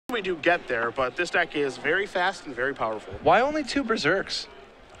We do get there, but this deck is very fast and very powerful. Why only 2 Berserks?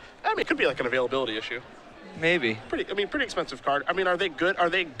 I mean, it could be like an availability issue. Maybe. Pretty expensive card. I mean, are they good? Are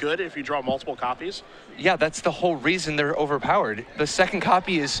they good if you draw multiple copies? Yeah, that's the whole reason they're overpowered. The second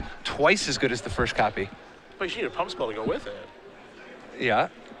copy is twice as good as the first copy. But you need a pump spell to go with it. Yeah.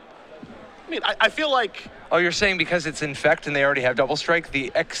 I mean, I feel like... Oh, you're saying because it's Infect and they already have double strike,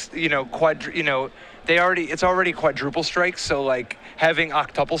 the it's already quadruple strike, so like having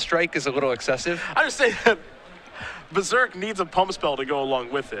octuple strike is a little excessive. I just say that Berserk needs a pump spell to go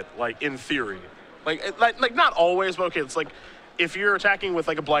along with it, like in theory. Like not always, but okay, it's like if you're attacking with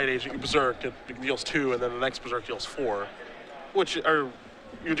like a Blight Agent, your Berserk it deals 2, and then the next Berserk deals 4,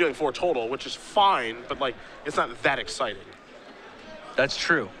 you're dealing 4 total, which is fine, but like it's not that exciting. That's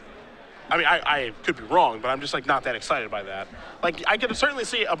true. I mean, I could be wrong, but I'm just like not that excited by that. Like I could certainly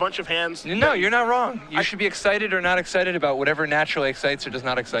see a bunch of hands. No, you're not wrong. You should be excited or not excited about whatever naturally excites or does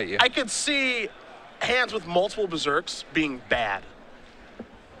not excite you. I could see hands with multiple Berserks being bad.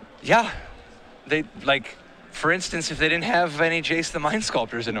 Yeah. They, like, for instance, if they didn't have any Jace the Mind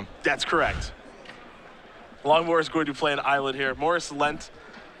Sculptors in them. That's correct. Longmore is going to play an island here. Morris Lent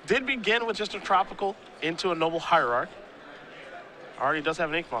did begin with just a tropical into a noble hierarch. Already does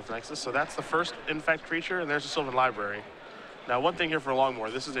have an Inkmoth Nexus, so that's the first Infect creature, and there's a Sylvan Library. Now, one thing here for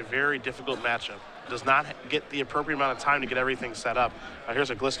Longmore, this is a very difficult matchup. Does not get the appropriate amount of time to get everything set up. Here's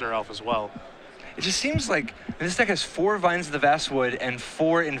a Glistener Elf as well. It just seems like this deck has 4 Vines of the Vastwood and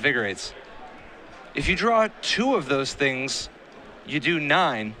 4 Invigorates. If you draw 2 of those things, you do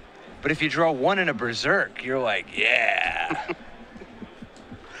 9. But if you draw 1 in a Berserk, you're like, yeah.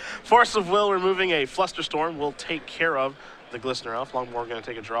 Force of Will removing a Flusterstorm will take care of the Glistener Elf. Longmore going to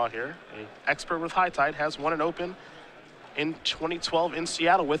take a draw here. An expert with High Tide has won an open in 2012 in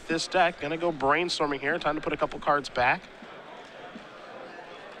Seattle with this deck. Going to go brainstorming here. Time to put a couple cards back.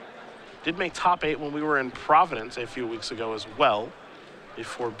 Did make top 8 when we were in Providence a few weeks ago as well,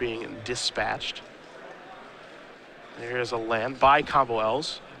 before being dispatched. Here's a land by Combo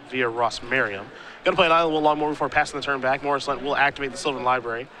Elves via Ross Merriam. Going to play an island with Longmore before passing the turn back. Morris Lent will activate the Sylvan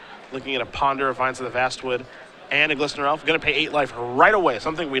Library. Looking at a Ponder of Vines of the Vastwood and a Glistener Elf. Going to pay 8 life right away.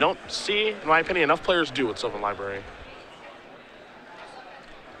 Something we don't see, in my opinion, enough players do with Sylvan Library.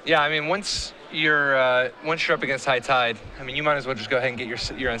 Yeah, I mean, once you're up against High Tide, I mean, you might as well just go ahead and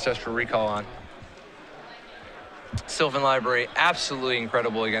get your Ancestral Recall on. Sylvan Library, absolutely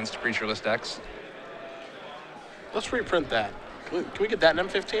incredible against creatureless decks. Let's reprint that. Can we get that in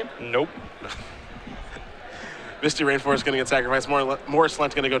M15? Nope. Misty Rainforest going to get sacrificed. Morris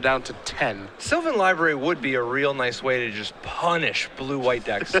Lent's going to go down to 10. Sylvan Library would be a real nice way to just punish blue-white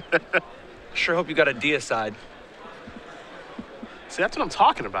decks. Sure hope you got a Deicide. See, that's what I'm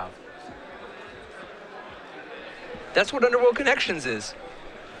talking about. That's what Underworld Connections is.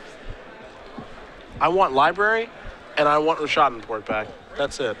 I want Library, and I want Rashad back.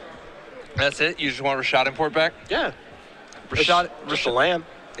 That's it. That's it? You just want Rashad Import back? Yeah. Rashad a land.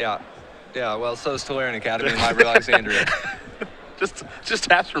 Yeah. Yeah, well, so is Tolarian Academy and Library Alexandria. just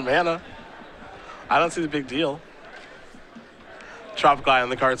taps for mana. I don't see the big deal. Tropical Eye on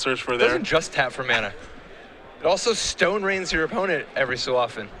the card search for It there. doesn't just tap for mana. It also Stone Rains your opponent every so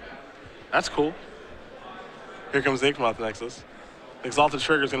often. That's cool. Here comes the Inkmoth Nexus. Exalted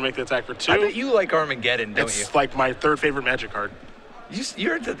Trigger is going to make the attack for 2. I bet you like Armageddon, don't you? It's like my 3rd favorite Magic card.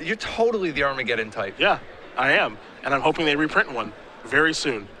 You're totally the Armageddon type. Yeah, I am. And I'm hoping they reprint one very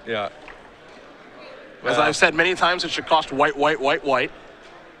soon. Yeah. As I've said many times, it should cost white.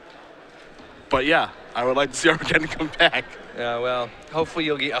 But yeah, I would like to see Armageddon come back. Yeah, well, hopefully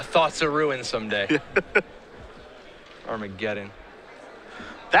you'll get a Thoughts of Ruin someday. Armageddon.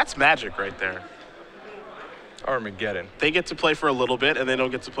 That's Magic right there. Armageddon. They get to play for a little bit, and they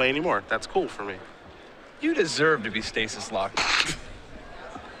don't get to play anymore. That's cool for me. You deserve to be stasis locked.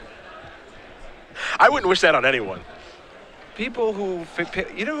 I wouldn't wish that on anyone. People who...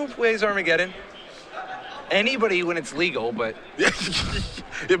 You know who plays Armageddon? Anybody when it's legal, but...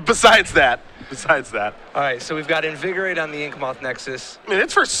 Besides that. All right, so we've got Invigorate on the Inkmoth Nexus. I mean,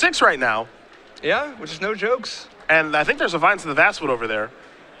 it's for 6 right now. Yeah, which is no jokes. And I think there's a Vines of the Vastwood over there.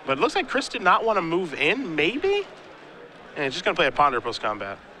 But it looks like Chris did not want to move in, maybe? And he's just going to play a Ponder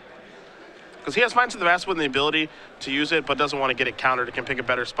post-combat. Because he has Vines of the Vastwood and the ability to use it, but doesn't want to get it countered. It can pick a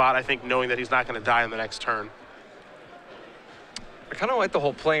better spot, I think, knowing that he's not going to die in the next turn. I kind of like the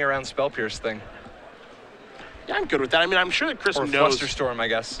whole playing around Spell Pierce thing. Yeah, I'm good with that. I mean, I'm sure that Chris knows. Or Flusterstorm, I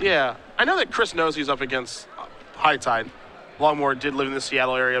guess. Yeah. I know that Chris knows he's up against High Tide. Longmore did live in the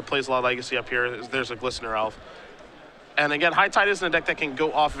Seattle area, plays a lot of Legacy up here. There's a Glistener Elf. And again, High Tide isn't a deck that can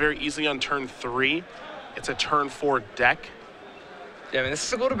go off very easily on turn 3. It's a turn 4 deck. Yeah, I mean, this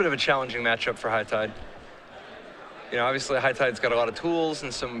is a little bit of a challenging matchup for High Tide. You know, obviously High Tide's got a lot of tools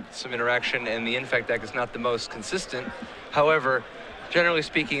and some interaction, and the Infect deck is not the most consistent. However, generally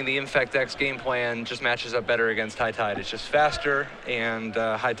speaking, the Infect deck's game plan just matches up better against High Tide. It's just faster, and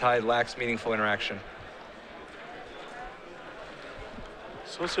High Tide lacks meaningful interaction.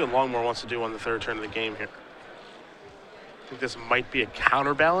 So let's see what Longmore wants to do on the third turn of the game here. I think this might be a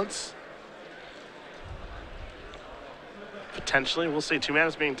counterbalance. Potentially, we'll see. 2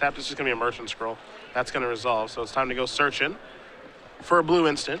 mana's being tapped. This is going to be a Merchant Scroll. That's going to resolve, so it's time to go searching for a blue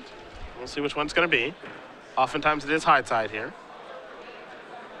instant. We'll see which one it's going to be. Oftentimes it is High Tide here.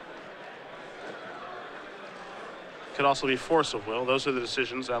 Could also be Force of Will. Those are the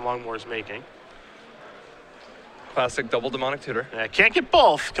decisions that Longmore is making. Classic double Demonic Tutor. Yeah, can't get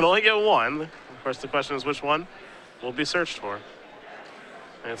both. Can only get one. Of course, the question is which one will be searched for.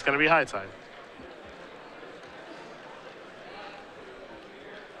 And it's going to be High Tide.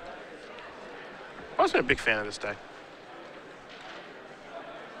 I've always been a big fan of this deck.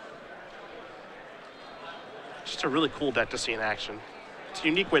 Just a really cool deck to see in action. It's a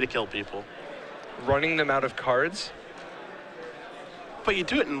unique way to kill people. Running them out of cards? But you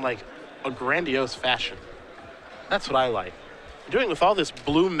do it in like a grandiose fashion. That's what I like. You're doing it with all this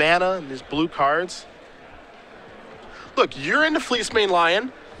blue mana and these blue cards. Look, you're into Fleecemane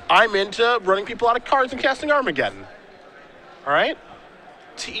Lion. I'm into running people out of cards and casting Armageddon. All right?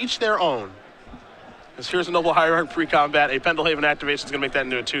 To each their own. Because here's a Noble Hierarch pre-combat. A Pendelhaven activation is going to make that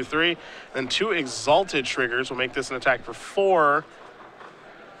into a 2/3. Then 2 Exalted triggers will make this an attack for 4.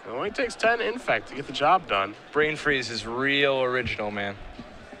 It only takes 10 Infect to get the job done. Brain Freeze is real original, man.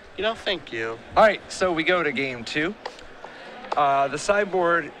 You know, thank you. All right, so we go to game 2. The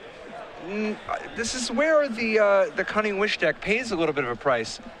sideboard, this is where the Cunning Wish deck pays a little bit of a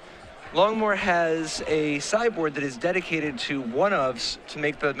price. Longmore has a sideboard that is dedicated to one-ofs to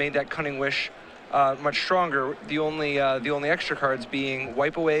make the main deck Cunning Wish much stronger. The only extra cards being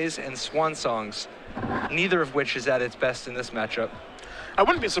Wipeaways and Swan Songs, neither of which is at its best in this matchup. I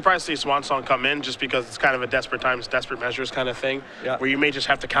wouldn't be surprised to see Swan Song come in just because it's kind of a desperate times, desperate measures kind of thing, where you may just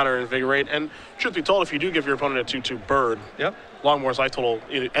have to counter Invigorate. And truth be told, if you do give your opponent a 2/2 bird, Longmore's life total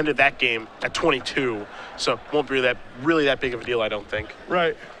ended that game at 22, so it won't be really that big of a deal, I don't think.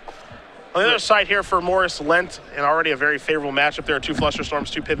 Right. On the other side here for Morris Lent, and already a very favorable matchup, there are 2 Flusterstorms,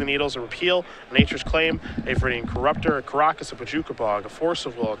 2 Pithing Needles, a Repeal, a Nature's Claim, a Viridian Corruptor, a Caracas, a Pajuka Bog, a Force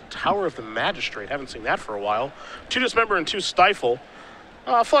of Will, a Tower of the Magistrate. Haven't seen that for a while. 2 Dismember and 2 Stifle.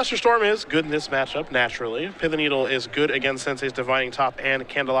 Flusterstorm is good in this matchup, naturally. Pithing Needle is good against Sensei's Divining Top and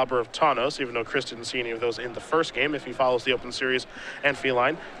Candelabra of Tawnos, even though Chris didn't see any of those in the first game. If he follows the Open Series and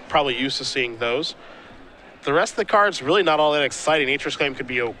Feline, probably used to seeing those. The rest of the cards, really not all that exciting. Nature's Claim could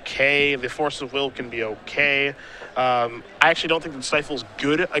be okay. The Force of Will can be okay. I actually don't think that Stifle's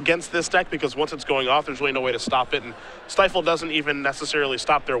good against this deck because once it's going off, there's really no way to stop it. And Stifle doesn't even necessarily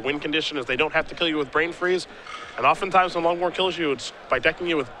stop their win condition as they don't have to kill you with Brain Freeze. And oftentimes when Longmore kills you, it's by decking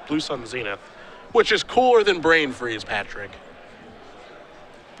you with Blue Sun Zenith, which is cooler than Brain Freeze, Patrick.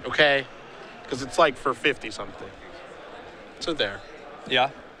 Okay? Because it's like for 50-something. So there.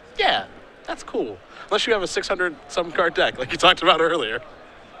 Yeah? Yeah, that's cool. Unless you have a 600-some card deck like you talked about earlier.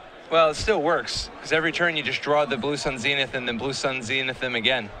 Well, it still works, because every turn you just draw the Blue Sun Zenith and then Blue Sun Zenith them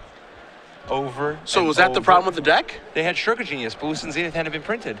again. Over. So was that the problem with the deck? They had Stroke of Genius. Blue Sun Zenith hadn't been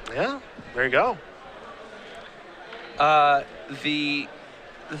printed. Yeah, there you go. The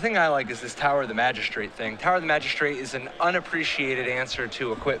thing I like is this Tower of the Magistrate thing. Tower of the Magistrate is an unappreciated answer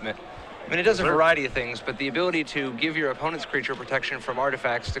to equipment. I mean, it does a variety of things, but the ability to give your opponent's creature protection from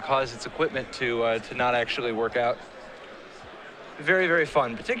artifacts to cause its equipment to not actually work out. Very, very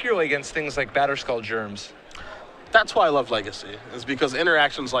fun, particularly against things like Batterskull Germs. That's why I love Legacy, is because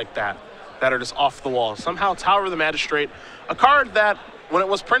interactions like that are just off the wall. Somehow Tower of the Magistrate, a card that, when it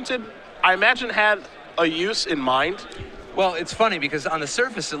was printed, I imagine had a use in mind. Well, it's funny because on the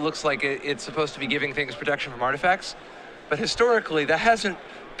surface it looks like it's supposed to be giving things protection from artifacts, but historically that hasn't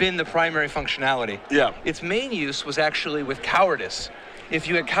been the primary functionality. Yeah. Its main use was actually with Cowardice. If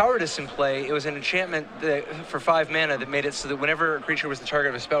you had Cowardice in play, it was an enchantment for 5 mana that made it so that whenever a creature was the target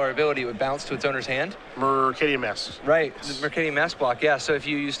of a spell or ability, it would bounce to its owner's hand. Mercadian Mass. Right, the Mercadian Mass block, yeah. So if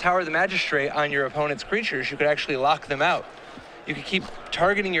you use Tower of the Magistrate on your opponent's creatures, you could actually lock them out. You could keep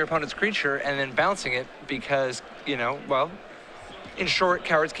targeting your opponent's creature and then bouncing it because, you know, well, in short,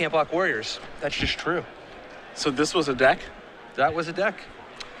 cowards can't block warriors. That's just true. So this was a deck? That was a deck.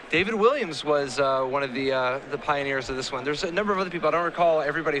 David Williams was one of the pioneers of this one. There's a number of other people. I don't recall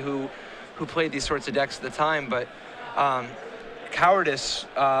everybody who played these sorts of decks at the time, but Cowardice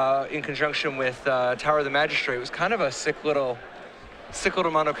in conjunction with Tower of the Magistrate was kind of a sick little Sickle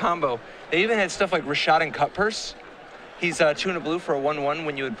to mono combo. They even had stuff like Rashad and Cutpurse. He's 2 and a blue for a 1/1.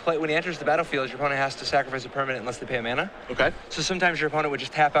 When he enters the battlefield, your opponent has to sacrifice a permanent unless they pay a mana. Okay. So sometimes your opponent would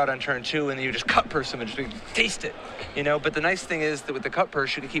just tap out on turn 2, and then you just Cutpurse him and just taste it, you know. But the nice thing is that with the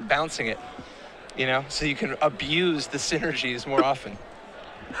Cutpurse, you can keep bouncing it, you know, so you can abuse the synergies more often.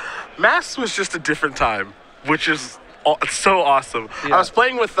 Masks was just a different time, which is so awesome. Yeah. I was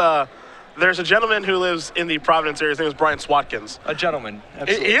playing with. There's a gentleman who lives in the Providence area. His name is Brian Swatkins. A gentleman.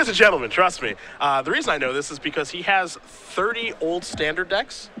 Absolutely. He is a gentleman, trust me. The reason I know this is because he has 30 old standard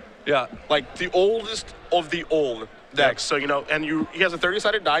decks. Yeah. Like the oldest of the old decks. So, you know, and he has a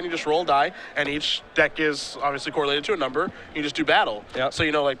 30-sided die, and you just roll a die, and each deck is obviously correlated to a number. You just do battle. Yep. So,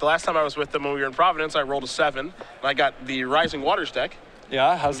 you know, like the last time I was with them when we were in Providence, I rolled a 7, and I got the Rising Waters deck.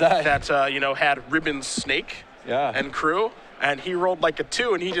 Yeah, how's that? That, you know, had Ribbon Snake and Crew. And he rolled like a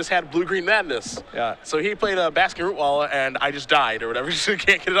 2, and he just had Blue-Green Madness. Yeah. So he played a Basking Root Wall, and I just died or whatever, so you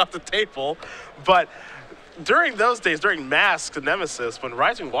can't get it off the table. But during those days, during Masks and Nemesis, when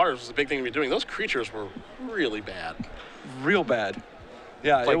Rising Waters was a big thing to be doing, those creatures were really bad. Real bad.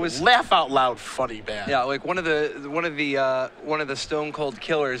 Yeah, Like, it was laugh out loud funny bad. Yeah, like one of the Stone Cold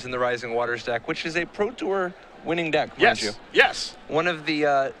killers in the Rising Waters deck, which is a Pro Tour winning deck, mind Yes. you. Yes. One of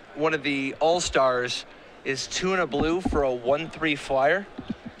the All-Stars is 2 and a blue for a 1/3 flyer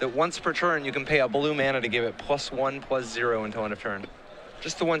that once per turn you can pay a blue mana to give it +1/+0 until end of turn.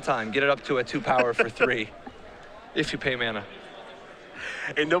 Just the one time. Get it up to a 2 power for 3 if you pay mana.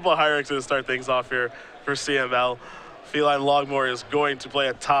 A Noble Hierarch's going to start things off here for CML. Feline Longmore is going to play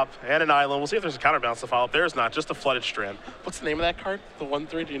a top and an island. We'll see if there's a counterbalance to follow up. There's not, just a Flooded Strand. What's the name of that card? The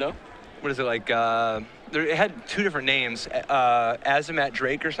 1/3, do you know? What is it like? It had 2 different names. Azamat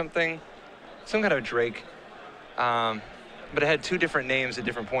Drake or something. Some kind of Drake. But it had 2 different names at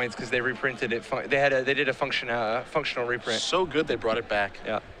different points because they reprinted it. They did a functional reprint. So good they brought it back.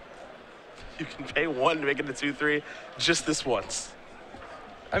 Yeah. You can pay 1 to make it a 2/3 just this once.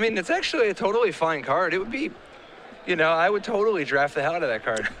 I mean, it's actually a totally fine card. It would be, you know, I would totally draft the hell out of that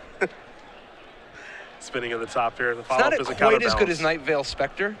card. Spinning at the top here. The It's follow-up not is a quite counterbalance. as good as Night Veil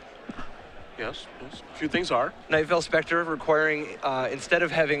Spectre. Yes. A few things are. Night Veil Spectre requiring, instead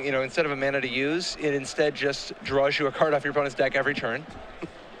of a mana to use, it instead just draws you a card off your opponent's deck every turn.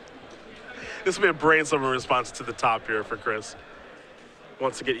 This will be a brainstorming response to the top here for Chris.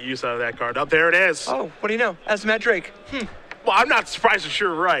 Wants to get use out of that card. Oh, there it is. Oh, what do you know? Azamat Drake. Well, I'm not surprised that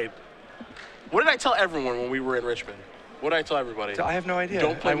you're right. What did I tell everyone when we were in Richmond? What did I tell everybody? I have no idea.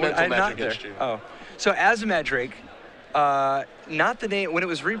 Don't play Mental I'm Magic not against there. you. Oh. So Azamat Drake, not the name, when it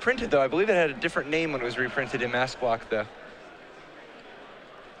was reprinted though, I believe it had a different name when it was reprinted in Mask Block though.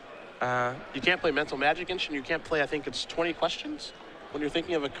 You can't play Mental Magic against you, and you can't play, I think it's 20 questions? When you're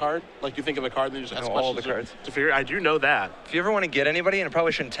thinking of a card, like you think of a card and then you just ask questions all the cards. to figure. I do know that. If you ever want to get anybody, and I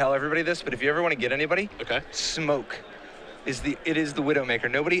probably shouldn't tell everybody this, but if you ever want to get anybody, Okay. Smoke is the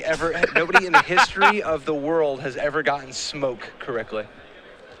Widowmaker. Nobody in the history of the world has ever gotten Smoke correctly.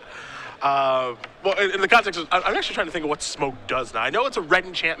 Well, in the context of, I'm actually trying to think of what Smoke does now. I know it's a red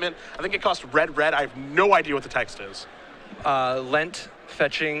enchantment. I think it costs red. I have no idea what the text is. Lent,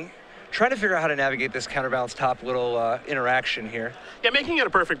 fetching. Trying to figure out how to navigate this counterbalance top little interaction here. Yeah, making it a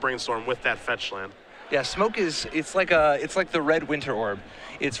perfect brainstorm with that fetch land. Yeah, Smoke it's like the red Winter Orb.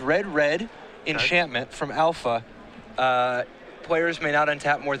 It's red enchantment from Alpha. Players may not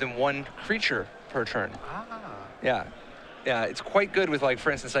untap more than 1 creature per turn. Yeah. Yeah, it's quite good with, like,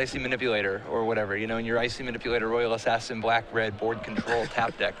 for instance, Icy Manipulator or whatever, you know, in your Icy Manipulator, Royal Assassin, black-red, board control,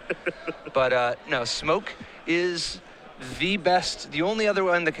 tap deck. But, no, Smoke is the best. The only other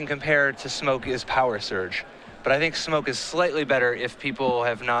one that can compare to Smoke is Power Surge. But I think Smoke is slightly better if people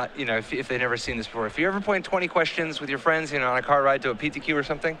have not, you know, if they've never seen this before. If you're ever playing 20 questions with your friends, you know, on a car ride to a PTQ or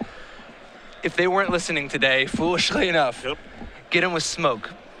something, if they weren't listening today, foolishly enough, get them with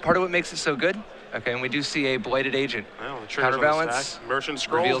Smoke. Part of what makes it so good, okay, and we do see a Blighted Agent. Well, the Counterbalance. Merchant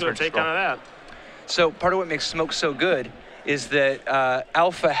Scroll's going to take kind of that. So part of what makes Smoke so good is that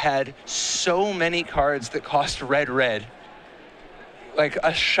Alpha had so many cards that cost red. Like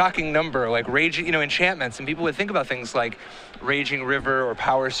a shocking number, like raging, you know, enchantments, and people would think about things like Raging River or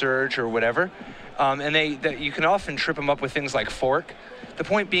Power Surge or whatever, and you can often trip them up with things like Fork. The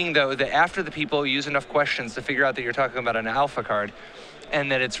point being, though, that after the people use enough questions to figure out that you're talking about an Alpha card, and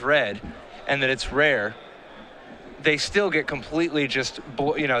that it's red, and that it's rare, they still get completely just,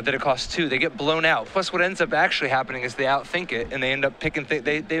 you know, that it costs 2. They get blown out. Plus, what ends up actually happening is they outthink it, and they end up picking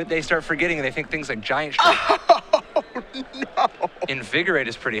they start forgetting, and they think things like Giant Strike. Oh, No. Invigorate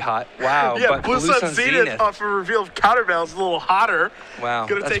is pretty hot. Wow. Yeah, but Blue Sun Zenith off a reveal of Counterbalance, a little hotter. Wow.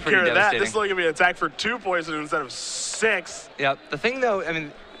 Gonna that's take pretty care of that. This is devastating. only gonna be an attack for 2 poison instead of 6. Yep. The thing, though, I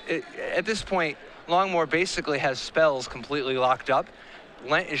mean, at this point, Longmore basically has spells completely locked up.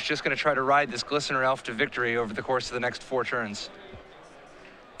 Lent is just going to try to ride this Glistener Elf to victory over the course of the next 4 turns.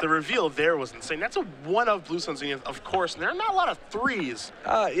 The reveal there was insane. That's a 1 of Blue Sun Zenith, of course, and there are not a lot of 3s.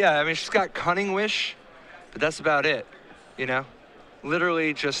 Yeah, I mean, she's got Cunning Wish, but that's about it, you know?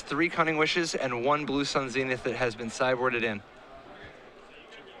 Literally just 3 Cunning Wishes and 1 Blue Sun Zenith that has been sideboarded in.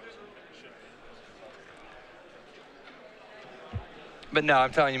 But no,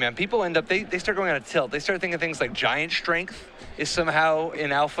 I'm telling you, man, people end up, they start going on a tilt. They start thinking things like Giant Strength is somehow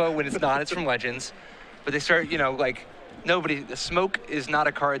in Alpha when it's not, it's from Legends. But they start, you know, like, the Smoke is not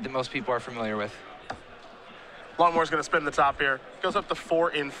a card that most people are familiar with. Longmore's gonna spin the top here. Goes up to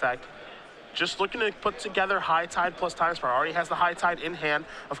 4 Infect. Just looking to put together High Tide plus Time Spiral. Already has the High Tide in hand.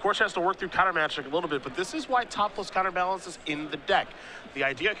 Of course, has to work through Counter Magic a little bit, but this is why Top plus Counterbalance is in the deck. The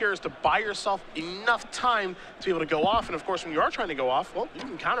idea here is to buy yourself enough time to be able to go off, and of course, when you are trying to go off, well, you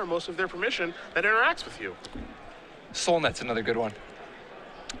can counter most of their permission that interacts with you. Soulnet's another good one.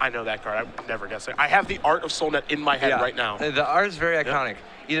 I know that card. I would never guess it. I have the art of Soulnet in my head right now. The art is very iconic.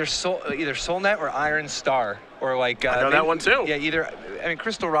 Either Soulnet or Iron Star, or like. I know that one too. Yeah, either. I mean,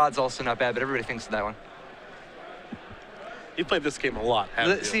 Crystal Rod's also not bad, but everybody thinks of that one. You played this game a lot,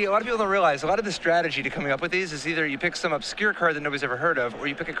 haven't you? See, a lot of people don't realize a lot of the strategy to coming up with these is either you pick some obscure card that nobody's ever heard of, or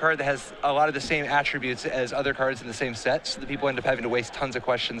you pick a card that has a lot of the same attributes as other cards in the same set, so that people end up having to waste tons of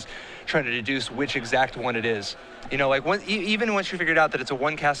questions trying to deduce which exact one it is. You know, like even once you figured out that it's a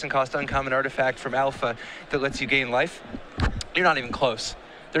 1 casting cost uncommon artifact from Alpha that lets you gain life, you're not even close.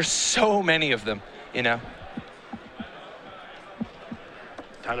 There's so many of them, you know.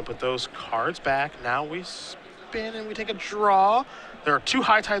 Time to put those cards back. Now we spin and we take a draw. There are 2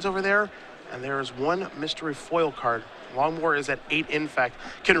 High Tides over there, and there is 1 Mystery Foil card. Longmore is at 8 Infect.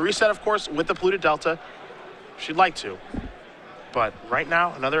 Can reset, of course, with the Polluted Delta. She'd like to. But right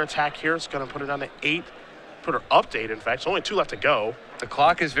now, another attack here. It's going to put it down to 8. Put her up to 8, in fact. There's only 2 left to go. The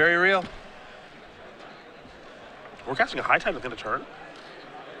clock is very real. We're casting a High Tide within a turn.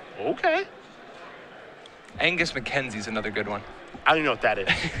 Okay. Angus Mackenzie's another good one. I don't even know what that is.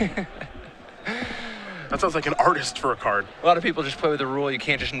 That sounds like an artist for a card. A lot of people just play with the rule you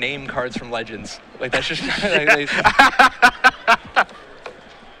can't just name cards from Legends. Like, that's just...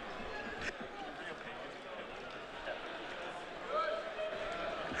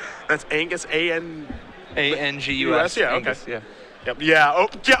 That's Angus, A-N... A-N-G-U-S. Yeah, Angus, okay. Yeah. Yep. Yeah, oh,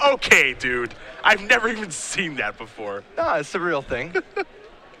 yeah, okay, dude. I've never even seen that before. No, it's the real thing.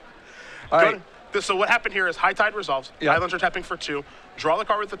 All right. So what happened here is High Tide resolves. Yep. Islands are tapping for 2. Draw the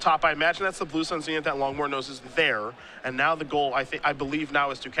card at the top. I imagine that's the Blue Sun Zenith that Longmore knows is there. And now the goal, I believe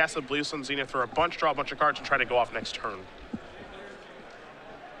now, is to cast the Blue Sun Zenith for a bunch, draw a bunch of cards, and try to go off next turn.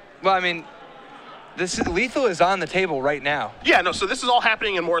 Well, I mean, lethal is on the table right now. Yeah, no, so this is all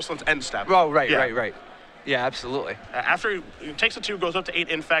happening in Morrisland's end step. Oh, right. Yeah, absolutely. After he takes a 2, goes up to 8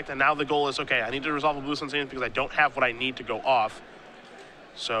 Infect, and now the goal is, okay, I need to resolve a Blue Sun Zenith because I don't have what I need to go off.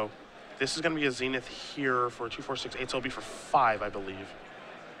 So this is going to be a Zenith here for 2, 4, 6, 8, so it'll be for 5, I believe.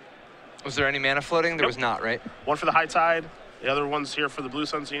 Was there any mana floating? There was not, right? 1 for the High Tide. The other one's here for the Blue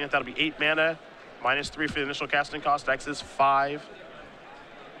Sun Zenith. That'll be 8 mana, -3 for the initial casting cost. X is 5.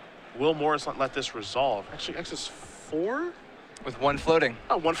 Will Morris let this resolve? Actually, X is 4? With 1 floating.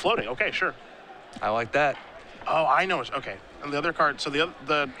 Oh, 1 floating. Okay, sure. I like that. Oh, I know. Okay. And the other card, so the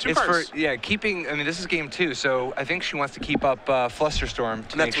 2 it's cards. For, yeah, keeping, I mean, this is game 2, so I think she wants to keep up Flusterstorm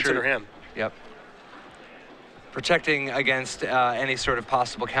to make that's sure. what's in her hand. Yep. Protecting against any sort of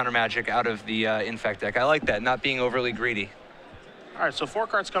possible counter magic out of the Infect deck. I like that, not being overly greedy. All right, so 4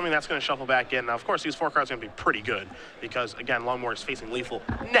 cards coming. That's going to shuffle back in. Now, of course, these 4 cards are going to be pretty good because, again, Longmore is facing lethal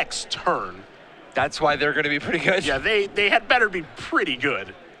next turn. That's why they're going to be pretty good. Yeah, they had better be pretty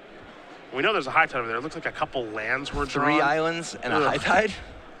good. We know there's a High Tide over there. It looks like a couple lands were drawn. 3 islands and a High Tide?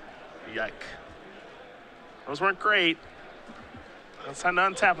 Yike. Those weren't great. That's time to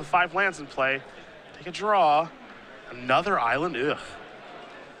untap with 5 lands in play. Take a draw. Another island. Ugh.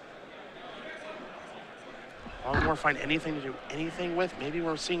 Longmore find anything to do anything with. Maybe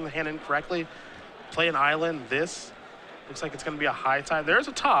we're seeing the hand incorrectly. Play an island. This looks like it's going to be a High Tide. There's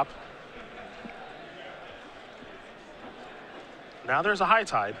a top. Now there's a High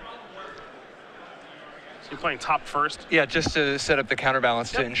Tide. So you're playing top first? Yeah, just to set up the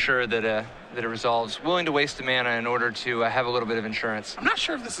counterbalance to ensure that that it resolves. Willing to waste the mana in order to have a little bit of insurance. I'm not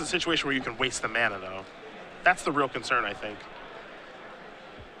sure if this is a situation where you can waste the mana, though. That's the real concern, I think.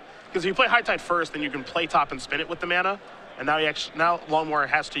 Because if you play High Tide first, then you can play top and spin it with the mana. And now now Longmore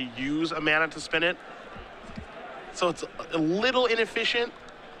has to use a mana to spin it. So it's a little inefficient.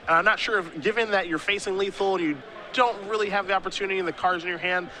 And I'm not sure if, given that you're facing lethal and you don't really have the opportunity in the cards in your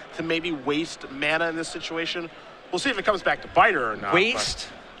hand to maybe waste mana in this situation. We'll see if it comes back to bite her or not. Waste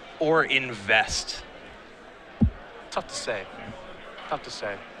or invest? Tough to say. Tough to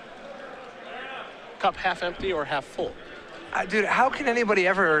say. Cup half empty or half full? Dude, how can anybody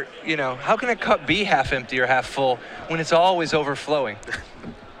ever, how can a cup be half empty or half full when it's always overflowing?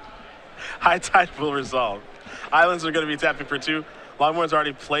 High Tide will resolve. Islands are going to be tapping for 2. Longmore's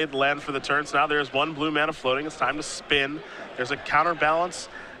already played land for the turn, so now there's 1 blue mana floating. It's time to spin. There's a counterbalance,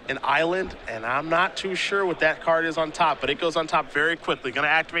 an island, and I'm not too sure what that card is on top, but it goes on top very quickly. Going to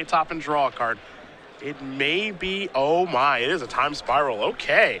activate top and draw a card. It may be, oh my, it is a time spiral.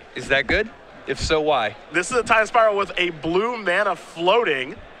 Okay. Is that good? If so, why? This is a time spiral with a blue mana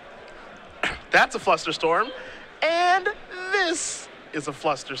floating. That's a Flusterstorm. And this is a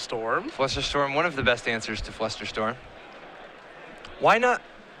Flusterstorm. Flusterstorm, one of the best answers to Flusterstorm. Why not?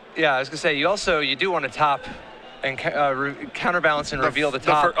 Yeah, I was going to say, you do want to top and counterbalance and reveal the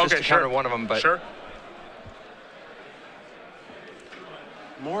top just to counter one of them. But sure.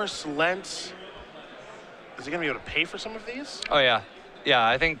 Morris Lent. Is he going to be able to pay for some of these? Oh, yeah. Yeah,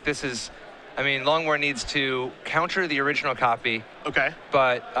 I think this is... Longmore needs to counter the original copy. Okay.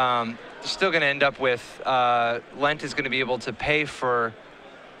 But still going to end up with Lent is going to be able to pay for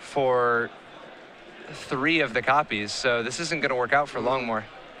 3 of the copies. So this isn't going to work out for Longmore.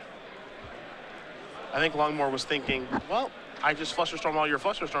 I think Longmore was thinking, well, I just Flusterstorm all your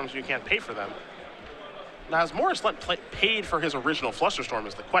Flusterstorms and you can't pay for them. Now, has Morris Lent paid for his original Flusterstorm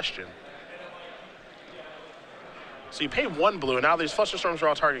is the question. So you pay 1 blue, and now these Flusterstorms are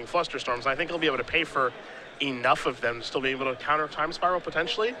all targeting Flusterstorms, and I think he'll be able to pay for enough of them to still be able to counter Time Spiral,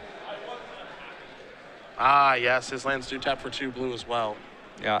 potentially. Ah, yes, his lands do tap for 2 blue as well.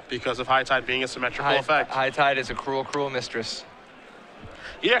 Yeah. Because of High Tide being a symmetrical effect. High Tide is a cruel, cruel mistress.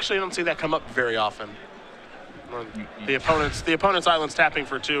 You actually don't see that come up very often. The opponent's island's tapping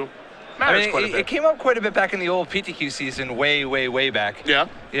for 2. Matters quite a bit. It came up quite a bit back in the old PTQ season, way, way, way back. Yeah.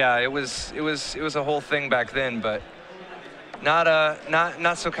 Yeah, it was a whole thing back then, but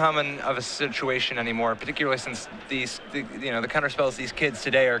not so common of a situation anymore. Particularly since the counter spells these kids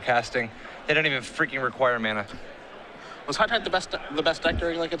today are casting, they don't even freaking require mana. Was High Tide the best deck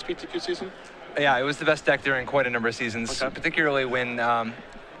during like its PTQ season? Yeah, it was the best deck during quite a number of seasons. Okay. Particularly when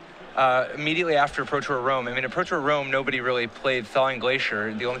immediately after Pro Tour Rome. Pro Tour Rome, nobody really played Thawing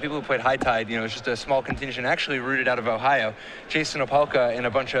Glacier. The only people who played High Tide, it was just a small contingent, actually rooted out of Ohio. Jason Opalka and a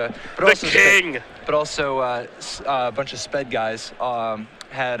bunch of... But also a bunch of sped guys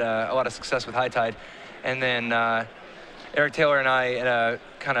had a lot of success with High Tide. And then Eric Taylor and I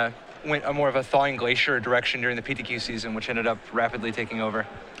kind of went more of a Thawing Glacier direction during the PTQ season, which ended up rapidly taking over.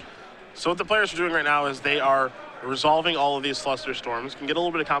 So what the players are doing right now is they are resolving all of these Flusterstorms. Can get a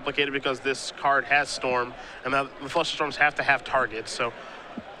little bit complicated because this card has Storm, and the Flusterstorms have to have targets. So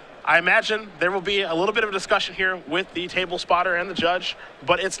I imagine there will be a little bit of a discussion here with the table spotter and the judge,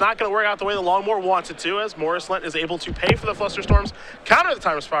 but it's not going to work out the way the Longmore wants it to, as Morris Lent is able to pay for the Flusterstorms, counter the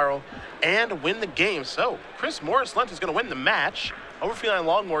Time Spiral, and win the game. So Chris Morris Lent is going to win the match over Feline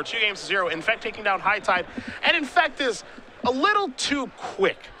Longmore, 2-0. Infect taking down High Tide, and Infect is a little too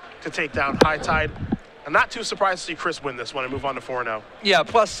quick to take down High Tide. I'm not too surprised to see Chris win this one and move on to 4-0. Yeah,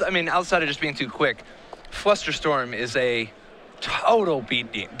 plus, outside of just being too quick, Flusterstorm is a total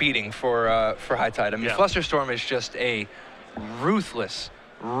beating for High Tide. Yeah. Flusterstorm is just a ruthless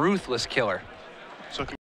killer. So